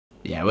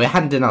Yeah, we're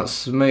handing out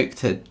smoke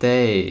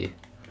today.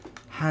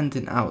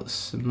 Handing out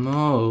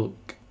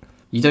smoke.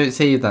 You don't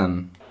save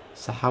them.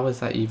 So how is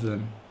that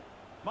even?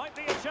 Might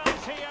be a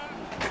chance here.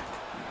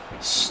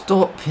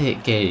 Stop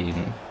it,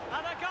 game.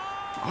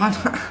 I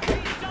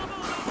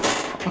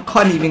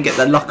can't even get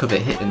the luck of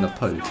it hitting the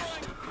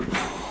post.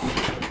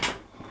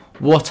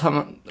 What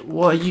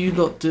are you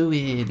lot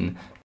doing?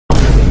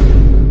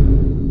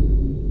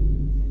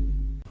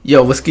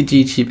 Yo, what's good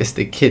YouTube? It's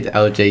the kid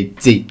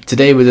LJD.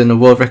 Today we're doing a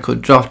world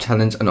record draft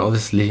challenge, and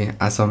obviously,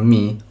 as I'm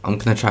me, I'm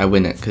gonna try to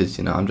win it because,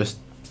 you know, I'm just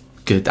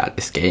good at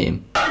this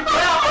game.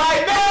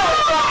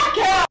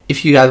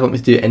 If you guys want me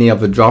to do any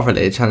other draft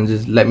related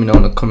challenges, let me know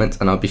in the comments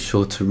and I'll be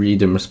sure to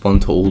read and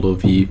respond to all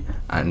of you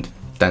and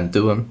then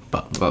do them.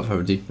 But without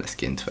further ado, let's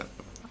get into it.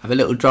 I have a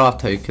little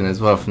draft token as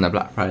well from the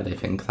Black Friday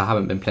thing because I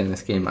haven't been playing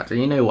this game much. And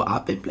you know what?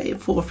 I've been playing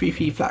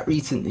 4-3-3 flat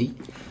recently,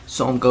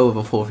 so I'm going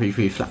with a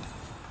 4-3-3 flat.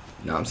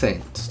 You know what I'm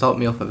saying? To start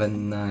me off with a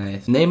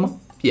nice Neymar.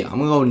 Yeah, I'm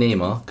gonna go with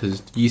Neymar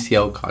because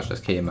UCL cards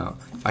just came out.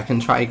 If I can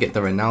try to get the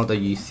Ronaldo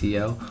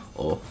UCL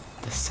or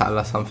the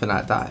Salah, something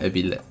like that, it'd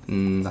be lit.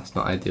 That's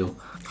not ideal.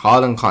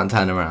 Haaland can't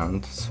turn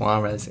around.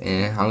 Suarez,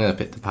 I'm gonna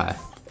pick the pair.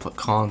 But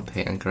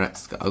Kante and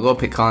Goretzka. I gotta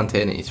pick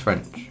Kante and he's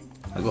French.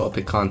 I gotta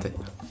pick Kante.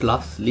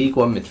 Plus, League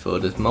 1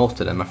 midfielders,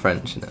 most of them are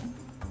French, innit?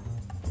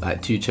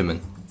 Like Tuchman,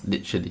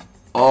 literally.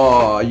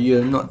 Oh, you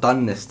have not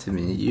done this to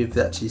me. You've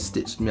actually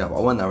stitched me up. I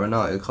want that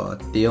Ronaldo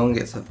card. Dion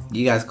gets a.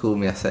 You guys call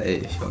me a set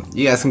 8 if you want.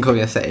 You guys can call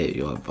me a set 8 if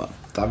you want, but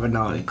that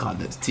Ronaldo card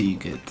looks too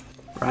good.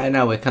 Right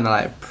now, we're kind of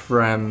like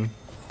Prem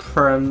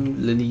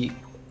League.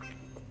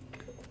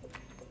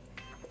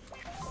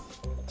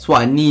 That's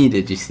what I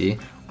needed, you see.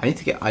 I need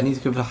to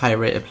go for the high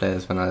rated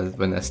players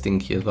when they're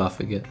stinky as well. I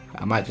forget.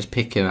 I might just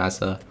pick him as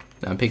a.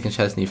 I'm picking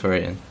Chesney for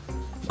rating.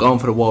 Going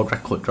for the world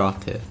record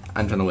draft here.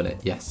 I'm trying to win it.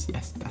 Yes,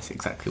 that's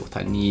exactly what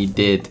I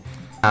needed.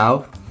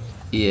 Now,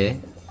 yeah,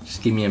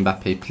 just give me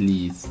Mbappe,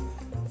 please.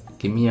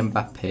 Give me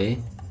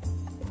Mbappe,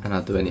 and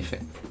I'll do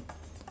anything.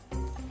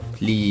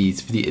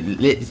 Please,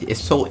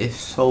 it's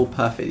so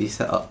perfectly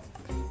set up.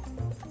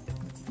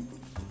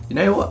 You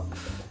know what?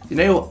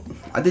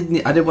 I did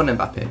want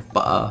Mbappe,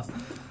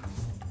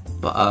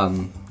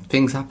 but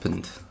things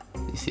happened.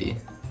 You see,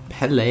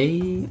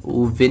 Pele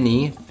or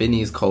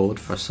Vinny's cold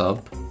for a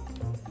sub.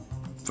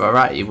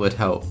 Variety would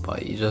help,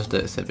 but he just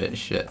looks a bit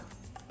shit.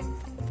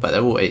 But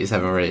they're all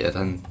 87 rated,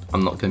 and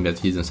I'm not gonna be able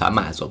to use them, so I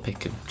might as well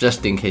pick him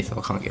just in case I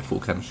can't get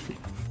full chemistry.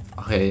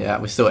 Okay, yeah,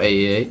 we're still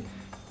 88.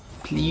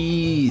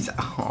 Please,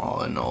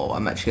 oh no,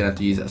 I'm actually gonna have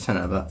to use that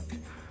centre back.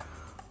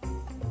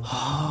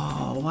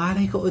 Oh, why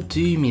they gotta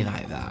do me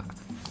like that?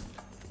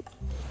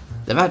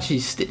 They've actually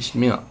stitched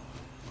me up.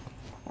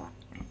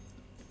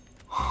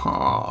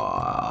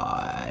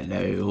 Oh,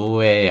 no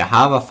way.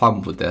 How have I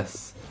fumbled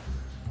this?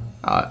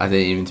 I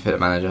didn't even put the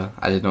manager.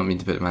 I did not mean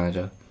to put the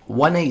manager.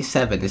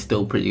 187 is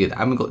still pretty good. I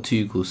haven't got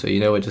two goals, so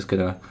you know we're just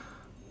gonna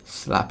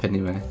slap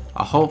anyway.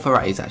 I hope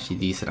Variety's actually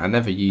decent. I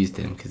never used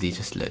him because he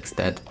just looks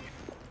dead.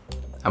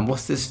 And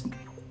what's this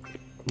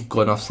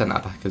gone off centre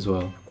back as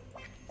well?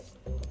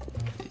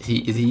 Is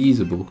he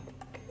usable?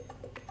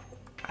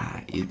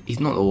 He's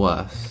not the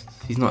worst.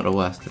 He's not the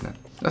worst in it.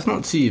 That's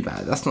not too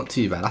bad.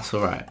 That's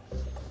alright.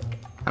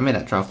 I made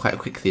that draft quite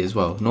quickly as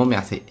well. Normally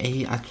I say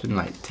 8, I spend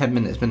like 10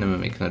 minutes minimum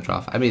making a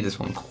draft. I made this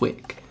one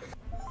quick.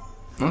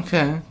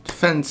 Okay,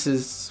 defense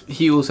is.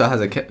 He also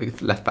has a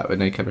left back with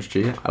no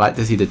chemistry. I like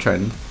to see the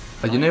trend.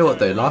 But you know what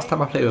though? Last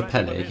time I played with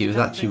Pele, he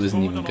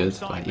wasn't even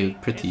good. Like he was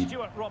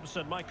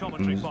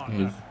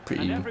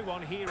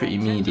pretty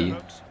meaty.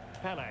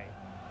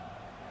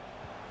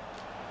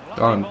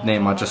 Oh,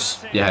 Neymar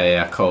just,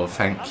 yeah, cool,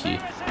 thank you.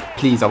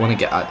 Please, I want to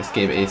get out of this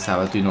game ASAP.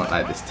 I do not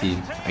like this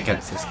team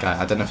against this guy.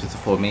 I don't know if it's a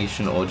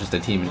formation or just a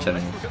team in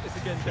general.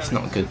 It's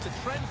not good.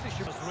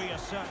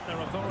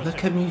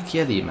 Look at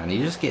Mukiele, man.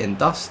 He's just getting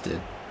dusted.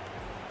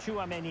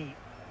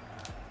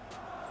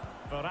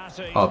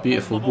 Oh,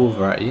 beautiful ball,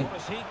 Variety.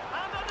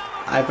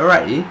 Hi,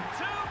 Variety.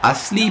 I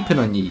was sleeping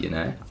on you, you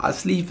know. I was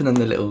sleeping on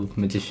the little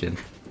magician.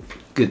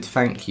 Good,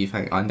 thank you.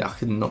 I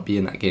could not be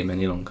in that game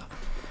any longer.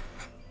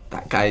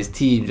 That guy's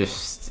team it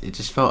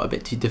just felt a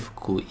bit too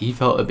difficult. He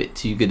felt a bit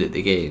too good at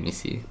the game, you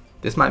see.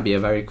 This might be a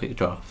very quick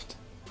draft.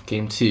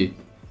 Game 2.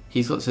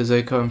 He's got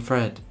Sissoko and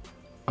Fred.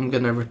 I'm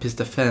gonna rip his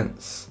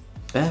defense.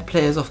 Their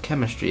players off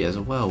chemistry as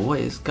well. What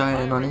is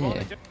going on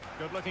here?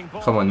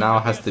 Come on, now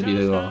it has to be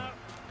the goal.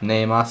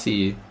 Neymar, see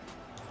you.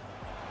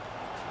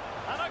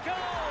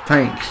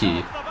 Thank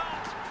you.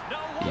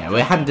 Yeah,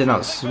 we're handing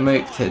out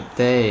smoke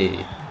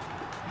today.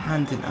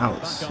 Handing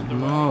out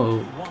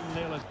smoke.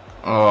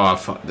 Oh, I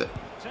fucked it.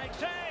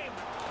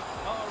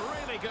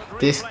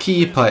 This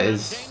keeper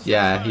is,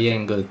 yeah, he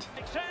ain't good.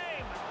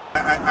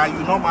 Are you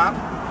normal?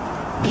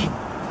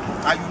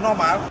 Are you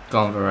normal? Go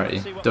on,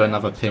 Variety. Do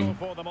another ping.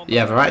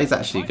 Yeah, Variety's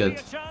actually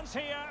good.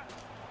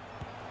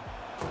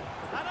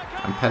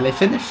 And Pele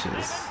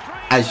finishes,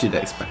 as you'd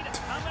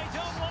expect.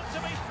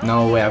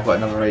 No way, I've got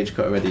another rage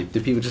cut already. Do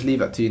people just leave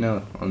that to you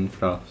now on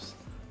drafts?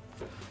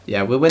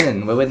 Yeah, we're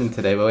winning. We're winning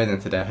today.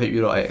 I hope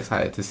you're all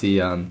excited to see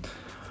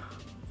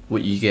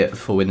what you get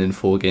for winning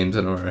 4 games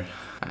in a row.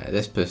 Alright,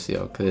 this pussy,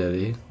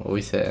 clearly. What are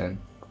we saying?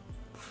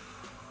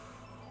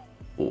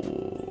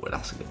 Oh,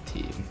 that's a good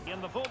team.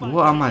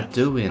 What am I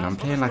doing? I'm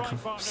playing like a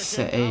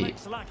set 8.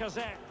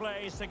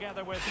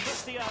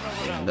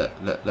 Look,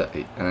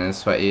 and then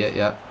Sweaty it,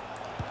 yeah.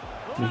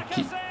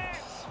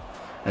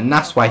 And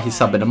that's why he's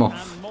subbing him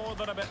off.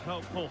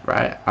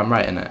 Right, I'm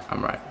right in it,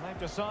 I'm right.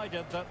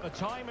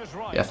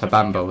 Yeah, for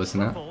Bambo,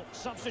 wasn't it?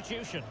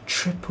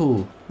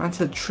 Triple, man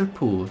said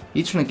triple.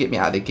 He's trying to get me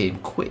out of the game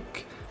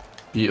quick.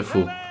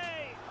 Beautiful.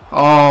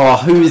 Oh,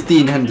 who is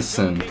Dean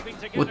Henderson?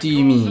 What do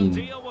you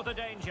mean?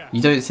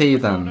 You don't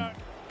save them.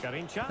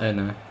 I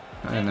know.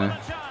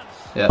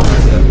 Yeah,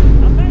 that's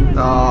it.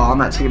 Oh,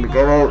 I'm actually gonna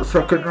go out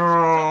second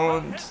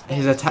round.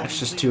 His attack's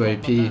just too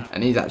OP,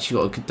 and he's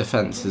actually got a good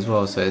defense as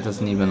well, so it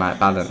doesn't even like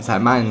balance.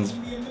 Like mine's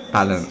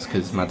balanced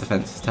because my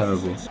defense is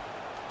terrible.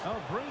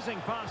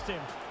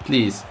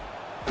 Please.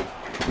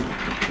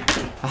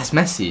 That's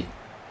Messi.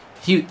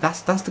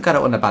 That's the guy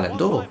that won the Ballon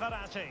d'Or.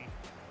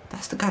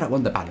 That's the guy that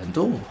won the Ballon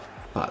d'Or.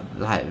 But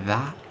like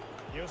that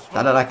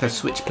looked like a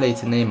switch play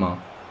to Neymar.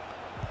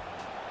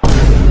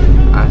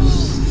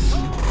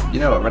 You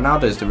know what?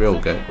 Ronaldo's the real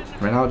goat.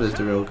 Ronaldo's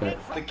the real goat.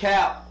 The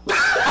cap. Stop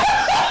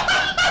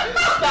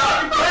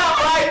the cap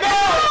right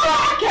now.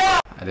 Stop the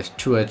cap.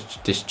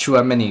 This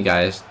Chouameni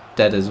guy is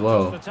dead as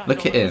well.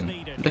 Look at him.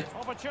 Look.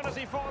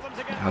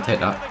 I'll take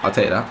that. I'll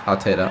take that. I'll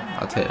take that.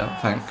 I'll take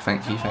that.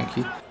 Thank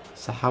you.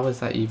 So how is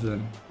that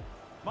even?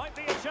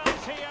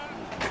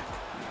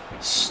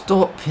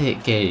 Stop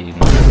it, game.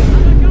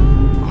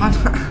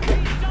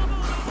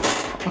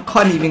 I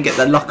can't even get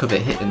the luck of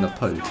it hitting the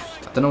post.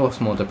 I don't know what's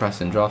more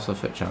depressing, drafts or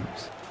foot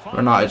champs.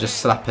 Ronaldo just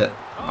slap it.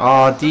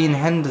 Oh, Dean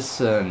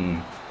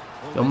Henderson.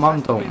 Your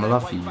mum don't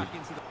love you.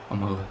 Oh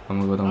my god, oh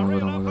my god, oh my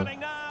god, oh my god.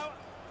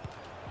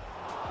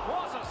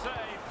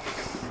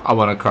 I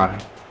wanna cry.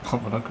 I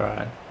wanna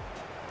cry.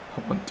 I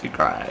want to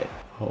cry.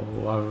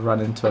 Oh, I've run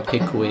into a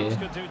pickle here.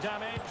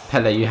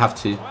 Pele, you have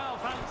to.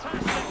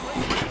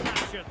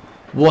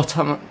 What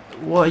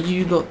are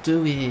you lot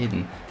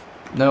doing?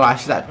 No, I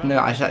should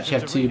actually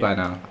have 2 by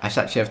now. I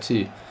should actually have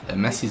 2.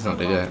 Messi's not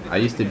the go. I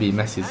used to be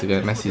Messi's the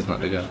go. Messi's not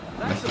the go.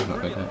 Messi's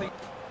not the go.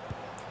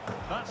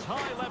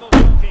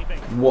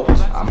 What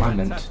am I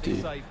meant to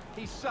do?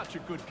 He's such a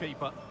good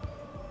keeper.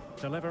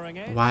 Delivering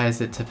it. Why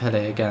is it to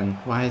Pele again?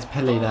 Why is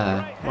Pele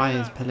there? Why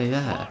is Pele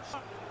there?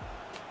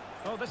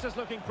 Oh, this is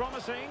looking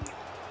promising.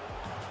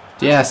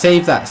 Yeah,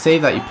 save that.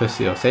 Save that, you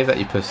pussy. Or save that,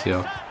 you pussy.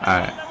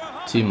 Alright.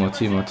 2 more.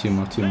 One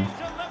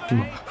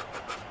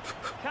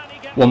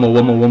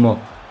more.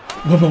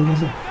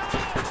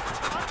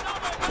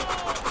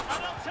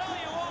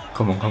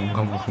 Come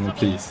on,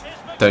 please.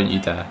 Don't you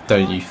dare.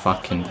 Don't you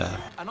fucking dare.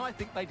 And I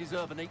think they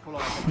deserve an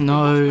equaliser.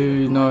 No.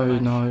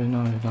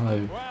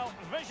 Well,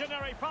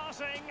 visionary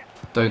passing.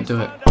 Don't do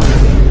it.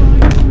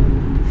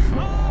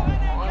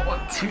 I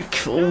want to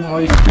kill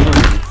my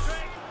goal.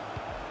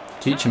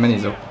 Teach him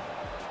up.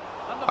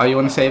 Oh, you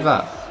want to save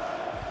that?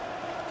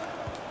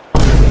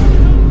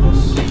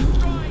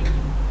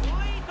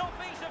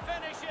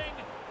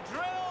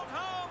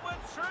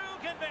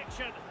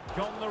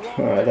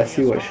 Alright, let's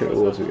see what shit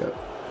awards we get.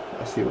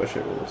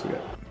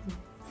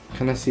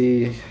 Can I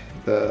see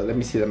let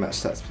me see the match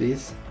stats,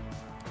 please.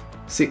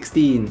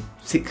 16.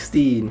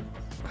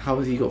 How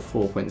has he got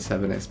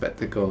 4.7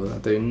 expected goals? I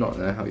do not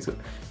know how he's got.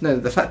 No,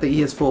 the fact that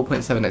he has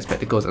 4.7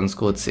 expected goals and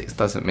scored 6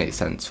 doesn't make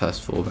sense,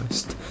 first and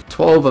foremost.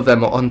 12 of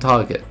them are on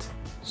target.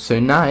 So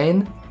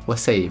 9 were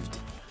saved.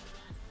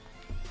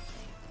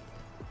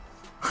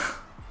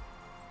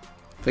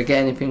 Forget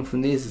anything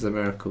from these is a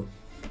miracle.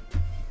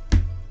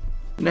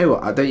 You know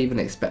what? I don't even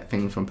expect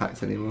things from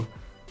packs anymore.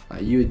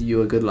 Like you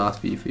were good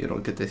last FIFA, you're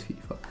not good this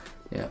FIFA.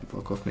 Yeah,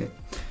 fuck off, mate.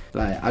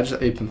 Like I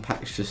just open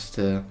packs just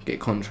to get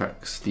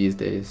contracts these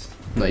days.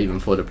 Not even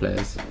for the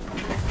players.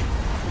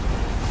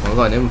 I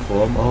got an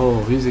inform.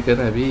 Oh, who's it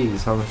gonna be?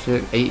 Some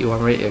shit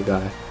 81 rated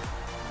guy.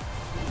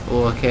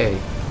 Oh, okay.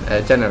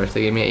 Generous.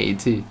 They gave me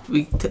 82.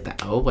 We took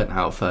that L. Went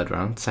out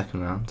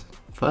second round.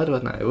 Third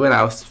one? No, we went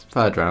out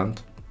third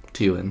round.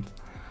 2 wins.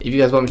 If you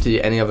guys want me to do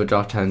any other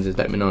draft challenges,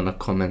 let me know in the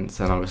comments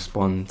and I'll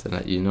respond and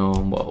let you know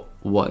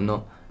what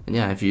not. And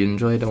yeah, if you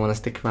enjoyed and want to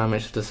stick around,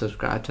 make sure to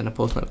subscribe, turn the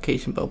post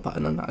notification bell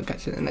button on. I'll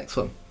catch you in the next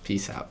one.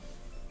 Peace out.